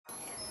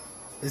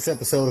This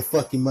episode of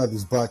Fuck Your Mother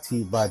is brought to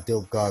you by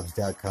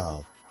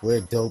DopeGarbs.com.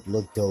 Wear dope,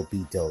 look dope,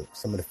 be dope.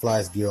 Some of the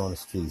flyest gear on the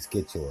streets.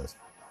 Get yours.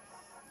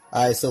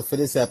 Alright, so for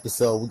this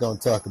episode, we're going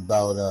to talk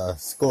about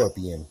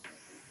Scorpion,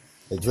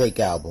 the Drake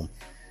album.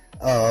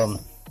 I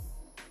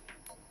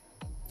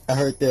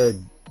heard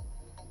the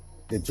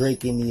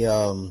Drake in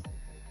the,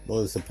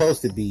 what was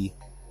supposed to be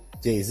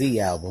Jay-Z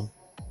album,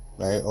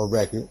 right, or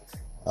record.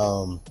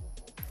 Go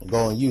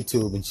on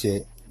YouTube and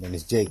shit, and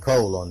it's J.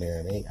 Cole on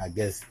there, and I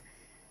guess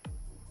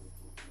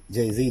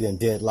Jay-Z done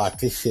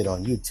deadlocked this shit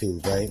on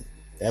YouTube, right?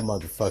 That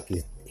motherfucker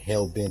is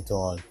hell-bent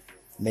on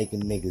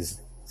making niggas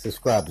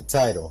subscribe to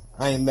Tidal.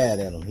 I ain't mad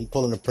at him. He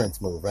pulling a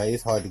Prince move, right?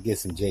 It's hard to get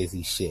some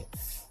Jay-Z shit.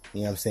 You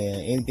know what I'm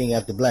saying? Anything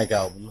after Black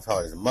Album is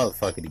hard as a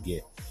motherfucker to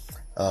get.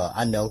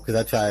 I know, because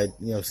I tried,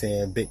 you know what I'm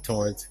saying,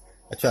 BitTorrents.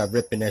 I tried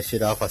ripping that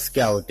shit off. I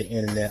scoured the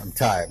internet. I'm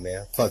tired,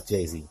 man. Fuck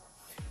Jay-Z.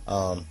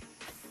 I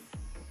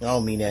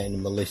don't mean that in a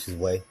malicious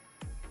way.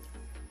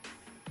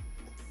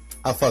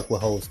 I fuck with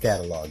Ho's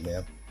catalog,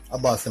 man. I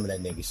bought some of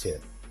that nigga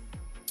shit.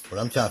 What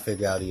I'm trying to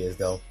figure out is,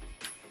 though,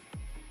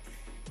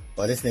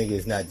 well, this nigga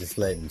is not just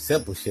letting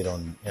simple shit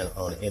on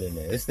the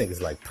internet. This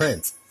nigga's like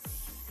Prince.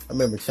 I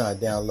remember trying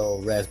to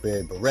download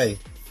Raspberry Beret,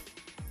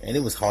 and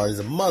it was hard as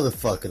a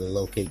motherfucker to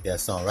locate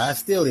that song, right? I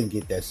still didn't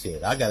get that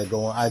shit. I gotta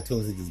go on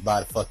iTunes and just buy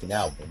the fucking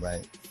album,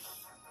 right?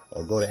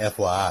 Or go to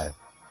FYI.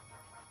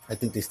 I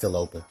think they're still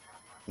open.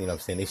 You know what I'm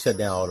saying? They shut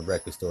down all the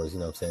record stores, you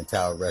know what I'm saying?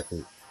 Tower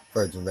Records,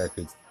 Virgin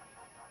Records,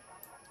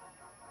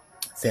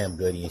 Sam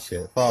Goody and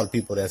shit. For all the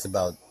people that's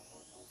about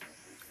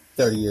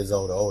 30 years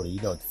old or older,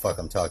 you know what the fuck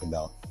I'm talking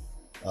about.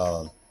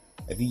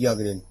 If you're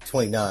younger than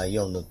 29, you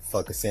don't know what the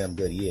fuck a Sam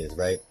Goody is,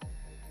 right?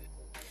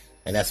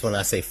 And that's when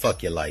I say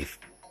fuck your life.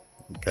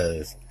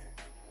 Because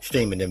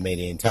streaming them made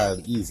it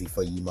entirely easy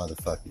for you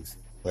motherfuckers,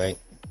 right?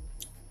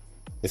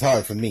 It's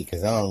hard for me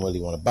because I don't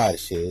really want to buy the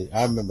shit.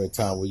 I remember a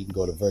time where you can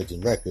go to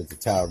Virgin Records or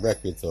Tower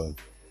Records or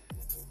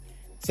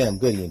Sam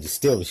Goody and just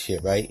steal the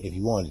shit, right? If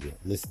you wanted it.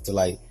 Listen to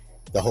like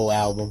the whole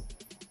album.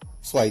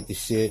 Swipe the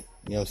shit.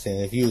 You know what I'm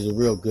saying? If you was a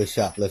real good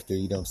shoplifter,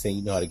 you know what I'm saying?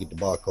 You know how to get the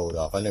barcode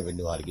off. I never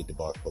knew how to get the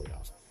barcode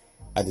off.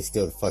 I just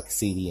steal the fucking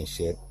CD and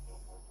shit.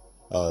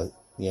 You know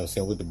what I'm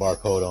saying? With the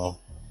barcode on.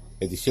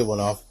 If the shit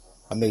went off,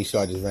 I made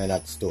sure I just ran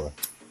out the store.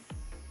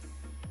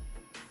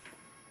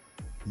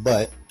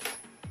 But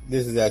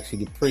this is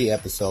actually the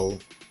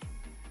pre-episode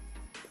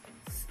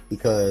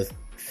because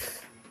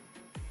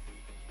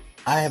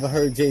I haven't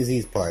heard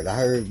Jay-Z's part. I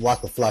heard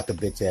Waka Flocka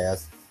bitch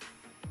ass,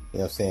 you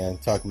know what I'm saying,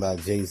 talking about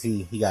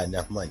Jay-Z, he got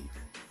enough money.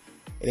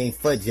 It ain't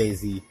for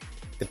Jay-Z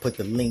to put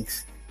the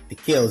links to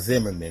kill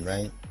Zimmerman,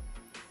 right?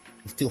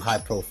 He's too high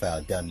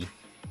profile, dummy,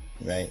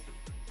 right?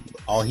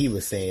 All he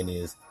was saying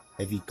is,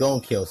 if you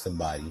gon' kill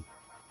somebody,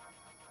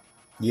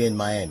 you're in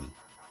Miami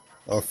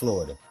or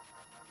Florida.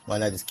 Why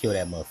not just kill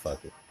that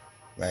motherfucker,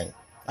 right?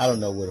 I don't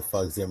know where the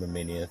fuck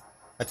Zimmerman is.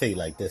 I tell you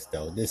like this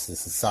though, this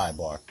is a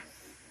sidebar.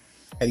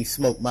 Had he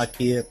smoked my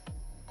kid,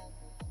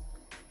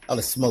 I'd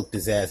have smoked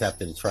his ass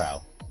after the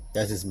trial.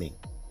 That's just me. You know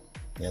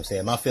what I'm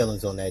saying? My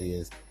feelings on that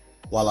is,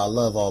 while I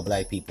love all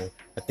black people,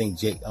 I think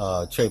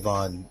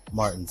Trayvon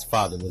Martin's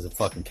father was a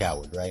fucking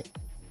coward, right?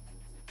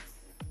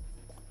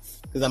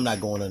 Because I'm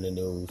not going on the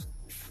news.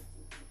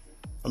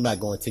 I'm not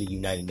going to the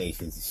United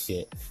Nations and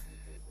shit.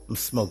 I'm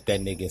smoke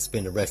that nigga and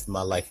spend the rest of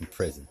my life in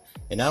prison.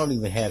 And I don't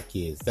even have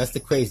kids. That's the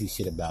crazy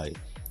shit about it.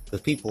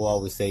 Because people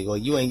always say, well,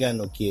 you ain't got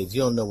no kids.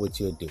 You don't know what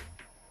you'll do.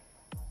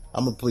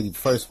 I'm going to be the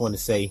first one to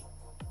say,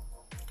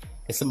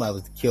 if somebody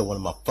was to kill one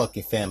of my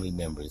fucking family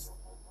members,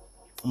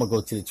 I'm going to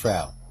go to the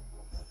trial.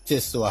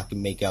 Just so I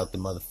can make out the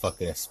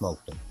motherfucker that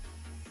smoked them.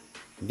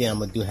 And then I'm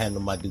going to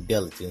handle my due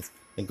diligence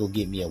and go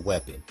get me a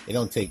weapon. It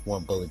don't take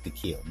one bullet to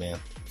kill, man.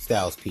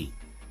 Styles P.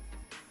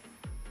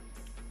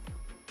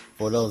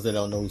 For those that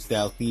don't know who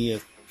Styles P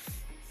is,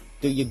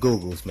 do your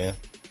Googles, man.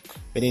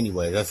 But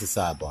anyway, that's a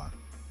sidebar.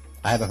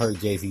 I haven't heard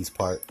Jay-Z's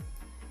part.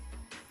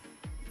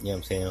 You know what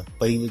I'm saying?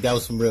 But that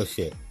was some real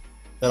shit.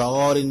 That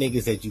all the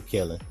niggas that you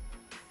killing,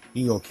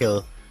 you gonna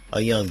kill a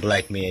young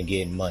black man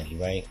getting money,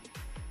 right?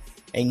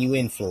 And you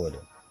in Florida,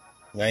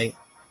 right?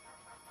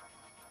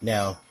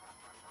 Now,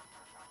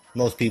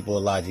 most people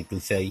will logically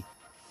say,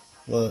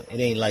 well, it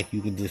ain't like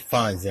you can just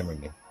find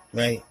Zimmerman,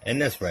 right?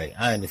 And that's right.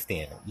 I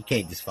understand. You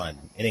can't just find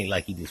him. It ain't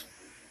like he just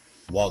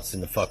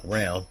waltzing the fuck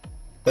around.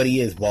 But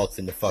he is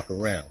waltzing the fuck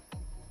around.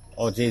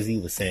 All Jay-Z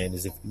was saying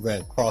is if you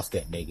ran across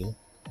that nigga,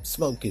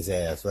 smoke his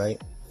ass,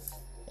 right?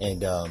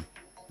 And,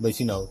 but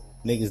you know,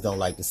 niggas don't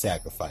like to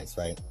sacrifice,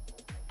 right?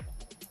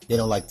 They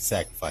don't like to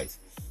sacrifice.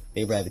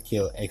 They rather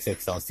kill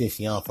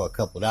XXXTentacion for a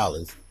couple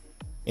dollars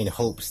in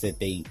hopes that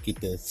they get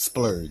the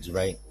splurge,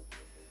 right?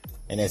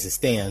 And as it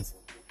stands,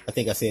 I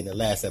think I said in the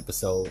last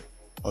episode,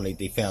 only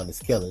they found his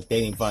killer.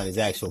 They didn't find his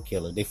actual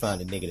killer. They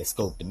found a nigga that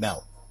scoped him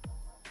out.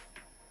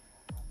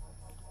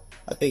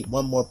 I think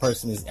one more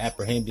person has been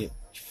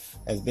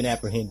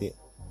apprehended,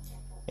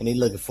 and they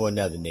looking for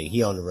another nigga.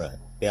 He on the run.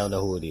 They don't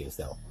know who it is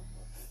though.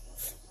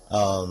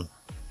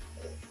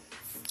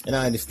 And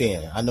I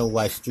understand. I know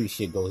why street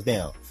shit goes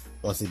down.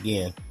 Once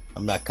again,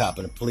 I'm not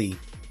copping a plea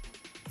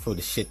for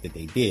the shit that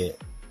they did.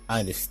 I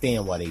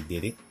understand why they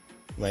did it,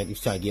 right? They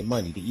was trying to get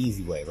money the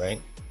easy way,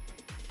 right?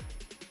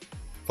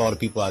 For all the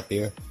people out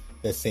there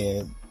that's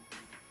saying,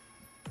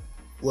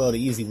 well, the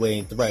easy way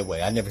ain't the right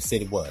way. I never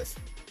said it was.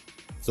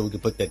 So we can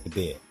put that to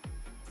bed.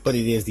 But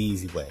it is the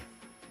easy way.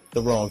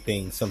 The wrong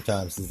thing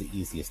sometimes is the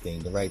easiest thing.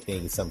 The right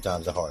thing is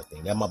sometimes a hard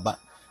thing. That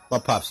my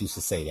pops used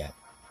to say that.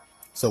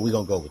 So we're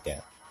going to go with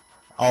that.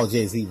 All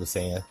Jay-Z was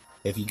saying,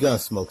 if you're going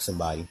to smoke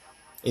somebody,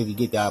 if you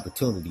get the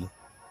opportunity,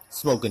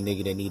 smoke a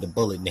nigga that need a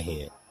bullet in the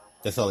head.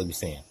 That's all he was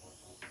saying.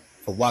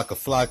 For Waka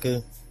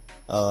Flocka,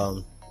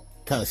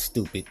 kind of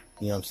stupid.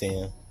 You know what I'm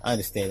saying? I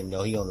understand him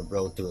though. He on the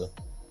road to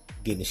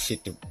getting his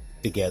shit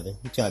together.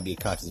 He trying to be a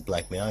conscious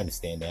black man. I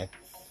understand that.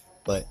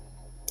 But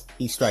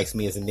he strikes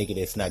me as a nigga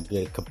that's not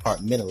good at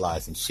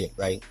compartmentalizing shit,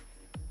 right?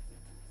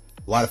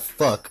 Why the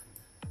fuck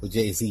would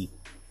Jay-Z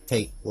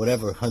take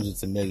whatever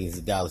hundreds of millions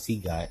of dollars he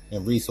got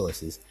and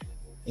resources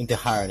into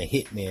hiring a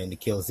hitman to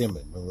kill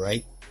Zimmerman,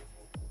 right?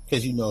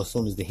 Because you know as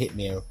soon as the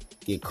hitman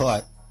get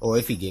caught, or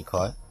if he get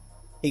caught,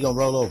 he gonna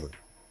roll over.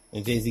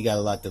 And Jay-Z got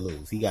a lot to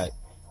lose. He got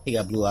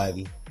Blue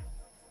Ivy.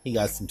 He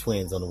got some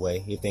twins on the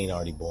way, if they ain't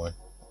already born.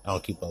 I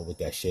don't keep up with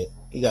that shit.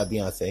 He got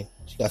Beyonce.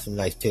 She got some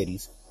nice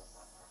titties.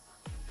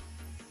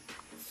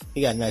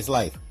 He got a nice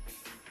life.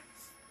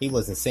 He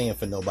wasn't saying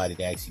for nobody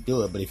to actually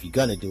do it, but if you're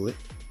gonna do it,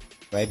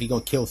 right? If you're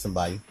gonna kill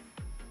somebody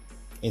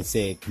and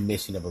say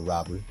commission of a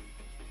robbery,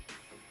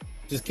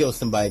 just kill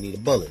somebody, need a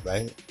bullet,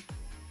 right?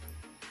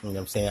 You know what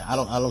I'm saying? I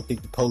don't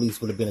think the police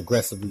would have been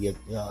aggressively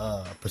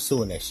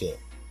pursuing that shit.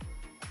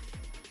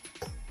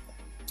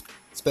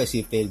 Especially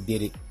if they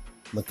did it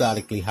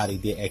methodically how they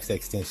did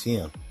XXXTentacion.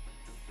 You know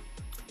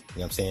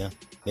what I'm saying?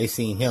 They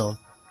seen him,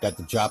 got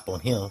the drop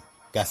on him,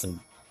 got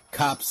some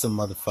cops, some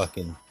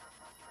motherfucking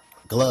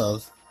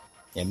gloves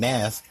and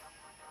mask,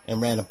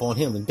 and ran up on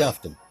him and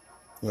duffed him,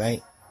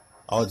 right?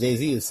 All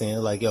Jay-Z is saying,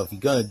 like, yo, if you're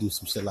gonna do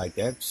some shit like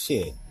that,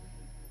 shit,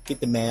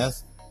 get the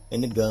mask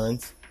and the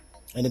guns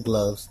and the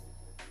gloves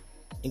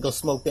and go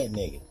smoke that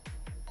nigga.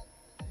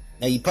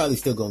 Now, you probably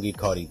still gonna get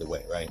caught either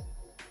way, right?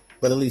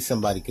 But at least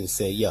somebody could have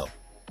said, yo,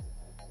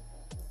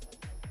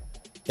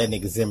 that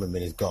nigga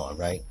Zimmerman is gone,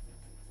 right?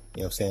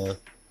 You know what I'm saying?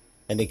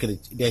 And they could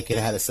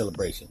have had a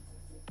celebration.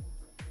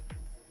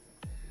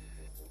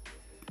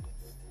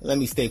 Let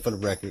me state for the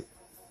record,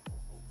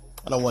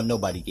 I don't want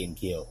nobody getting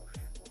killed.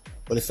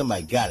 But if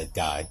somebody gotta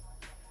die,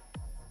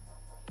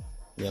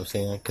 you know what I'm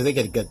saying? Because they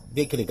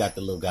could have got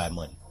the little guy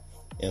money. You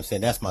know what I'm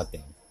saying? That's my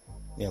thing.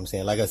 You know what I'm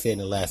saying? Like I said in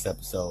the last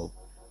episode,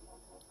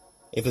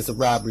 if it's a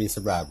robbery, it's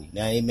a robbery.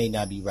 Now, it may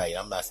not be right.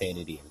 I'm not saying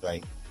it is,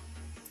 right?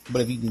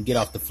 But if you can get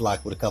off the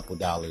flock with a couple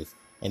dollars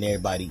and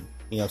everybody,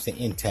 you know what I'm saying,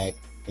 intact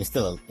and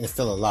still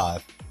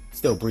alive,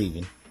 still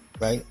breathing,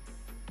 right?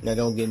 Now,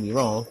 don't get me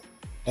wrong.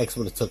 X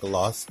would have took a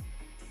loss,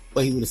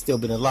 but he would have still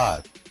been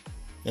alive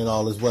and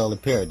all is well in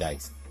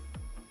paradise.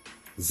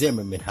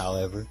 Zimmerman,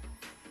 however,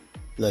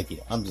 look,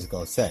 I'm just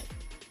going to say,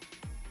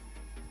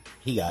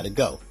 he got to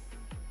go.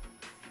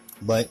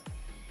 But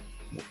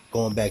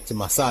going back to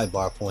my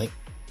sidebar point,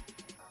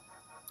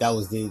 that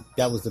was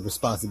the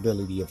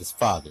responsibility of his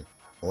father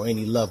or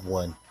any loved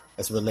one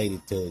that's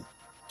related to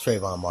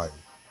Trayvon Martin.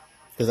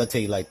 Because I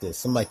tell you like this,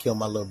 somebody killed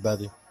my little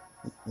brother, you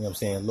know what I'm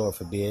saying, Lord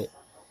forbid,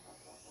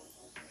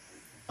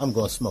 I'm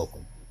going to smoke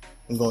him.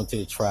 I'm going to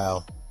the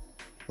trial.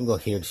 I'm going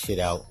to hear the shit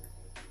out.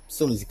 As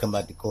soon as he come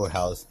out the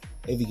courthouse,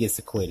 if he gets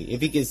acquitted,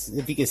 if he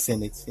gets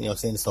sentenced, you know what I'm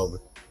saying, it's over.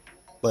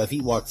 But if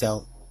he walks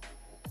out,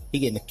 he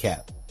getting a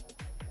cap.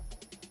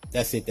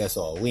 That's it, that's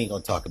all. We ain't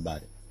going to talk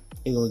about it.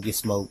 He going to get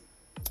smoked.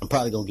 I'm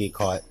probably going to get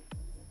caught.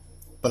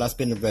 But I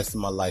spend the rest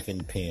of my life in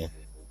the pen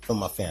for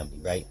my family,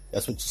 right?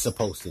 That's what you're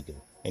supposed to do.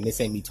 And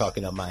this ain't me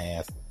talking out my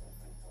ass.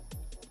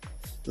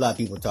 A lot of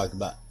people talk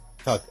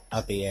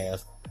out their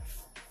ass.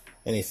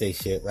 And they say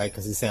shit, right?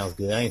 Because it sounds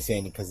good. I ain't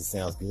saying it because it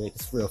sounds good.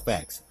 It's real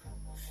facts.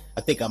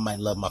 I think I might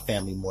love my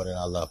family more than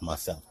I love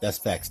myself. That's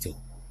facts too.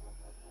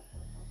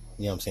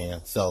 You know what I'm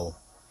saying? So,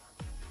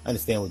 I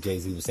understand what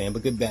Jay-Z was saying.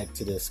 But get back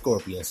to the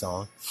Scorpion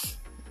song.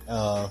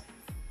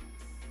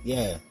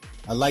 Yeah.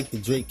 I like the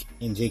Drake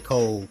and J.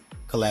 Cole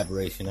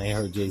collaboration. I ain't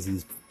heard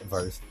Jay-Z's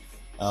verse.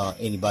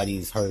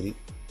 Anybody's heard it,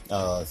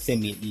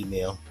 send me an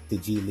email to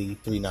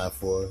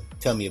glee394.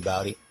 Tell me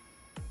about it.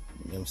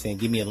 You know what I'm saying?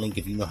 Give me a link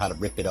if you know how to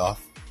rip it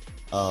off.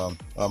 Or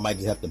I might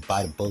just have to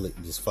bite a bullet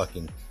and just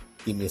fucking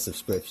give me a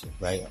subscription,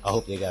 right? I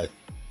hope they got a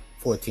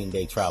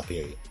 14-day trial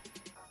period.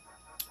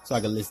 So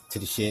I can listen to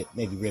the shit,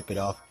 maybe rip it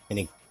off, and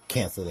then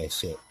cancel that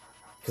shit.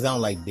 Because I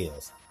don't like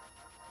bills.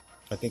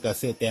 I think I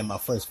said that in my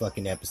first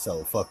fucking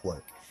episode. Fuck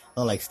work. I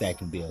don't like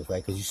stacking bills,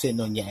 right? Because you're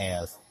sitting on your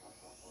ass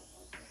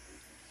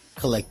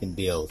collecting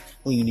bills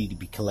when you need to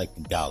be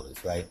collecting dollars,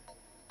 right?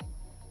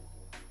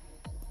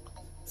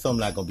 So I'm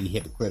not going to be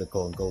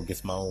hypocritical and go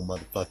against my own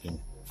motherfucking...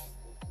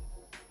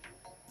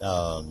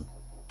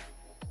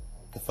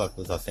 the fuck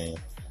was I saying?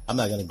 I'm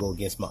not going to go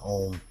against my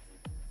own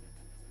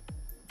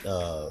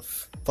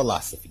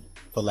philosophy,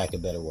 for lack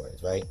of better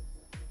words, right?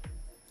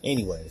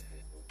 Anyways,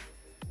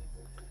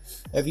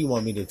 if you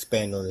want me to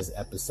expand on this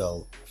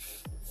episode,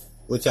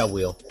 which I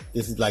will.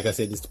 This is, like I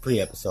said, this is the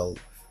pre-episode.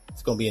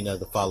 It's going to be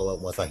another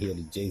follow-up once I hear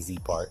the Jay-Z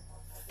part.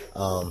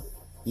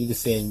 You can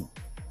send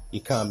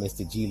your comments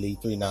to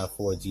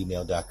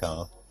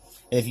glee394@gmail.com.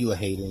 And if you a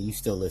hater and you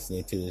still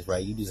listening to this,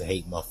 right, you just a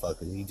hate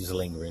motherfucker. You just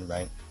lingering,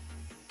 right?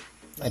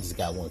 I just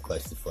got one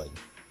question for you.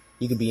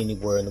 You can be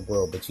anywhere in the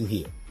world, but you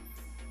here.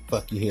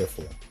 Fuck you here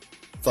for?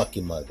 Fuck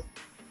your mother.